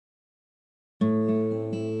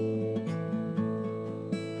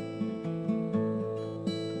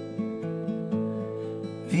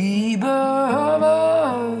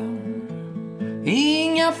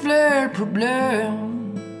problem.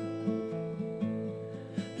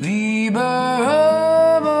 Vi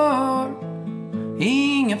behöver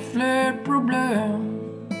inga fler problem.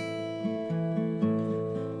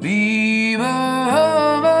 Vi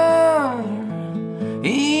behöver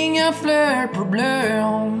inga fler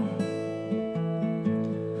problem.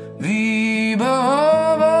 Vi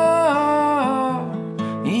behöver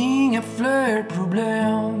inga fler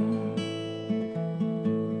problem.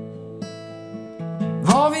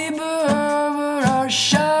 Vad vi behöver är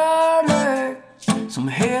kärlek som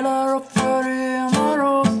helar och förenar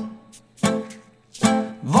oss.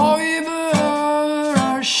 Vad vi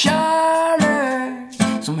behöver är kärlek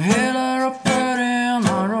som helar och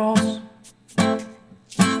förenar oss.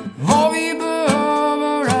 Vad vi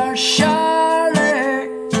behöver är kärlek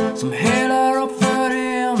som helar och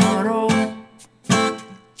förenar oss.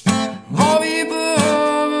 Vad vi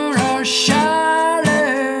behöver är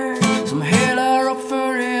kärlek som helar och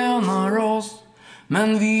förenar oss.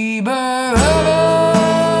 Men vi behöver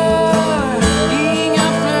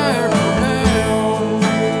inga fler problem.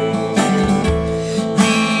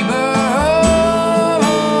 Vi behöver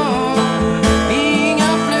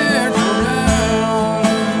inga fler problem.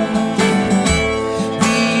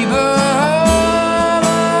 Vi behöver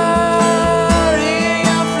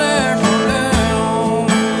inga fler problem.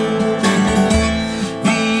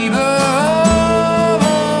 Vi behöver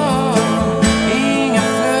inga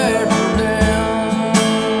fler problem.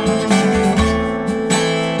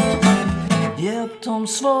 Hjälp de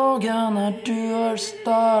svaga när du är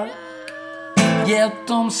stark. Hjälp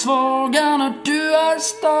de svaga när du är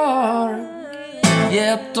stark.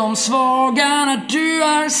 Hjälp de svaga när du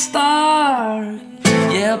är stark.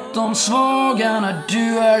 Hjälp de svaga när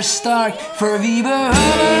du är stark. För vi behöver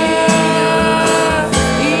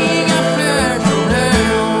inga fler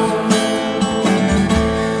problem.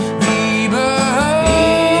 Vi behöver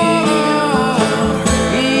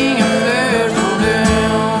inga fler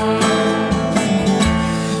problem.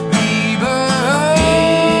 Vi behöver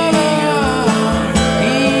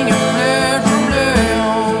inga fler problem.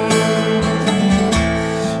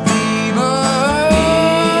 Vi behöver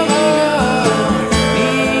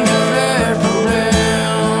inga fler problem.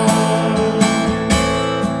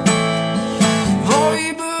 Vad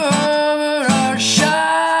vi behöver är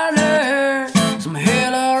kärlek som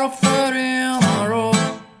helar och förenar oss.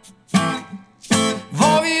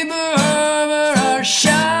 Vad vi behöver är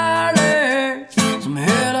kärlek som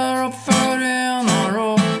helar och förenar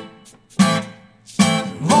oss.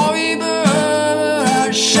 Vad vi behöver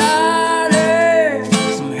är kärlek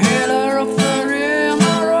som helar och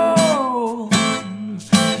förenar oss.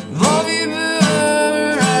 Vad vi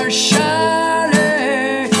behöver är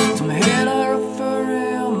kärlek som helar och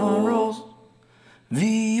förenar oss.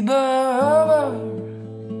 Vi behöver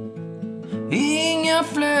inga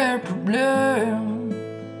fler problem.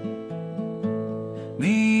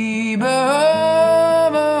 Vi behöver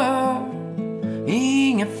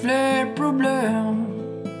inga fler problem.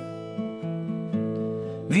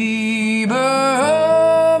 Vi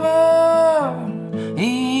behöver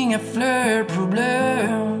inga fler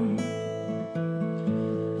problem.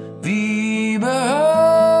 Vi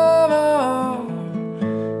behöver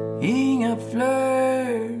inga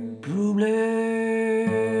fler problem.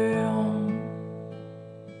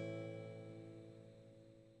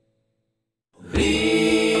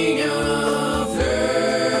 Inga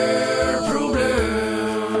fler problem.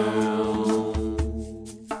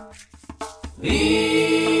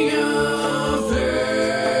 Inga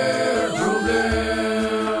fler problem.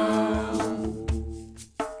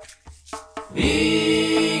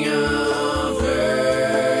 Inga fler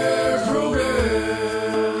problem.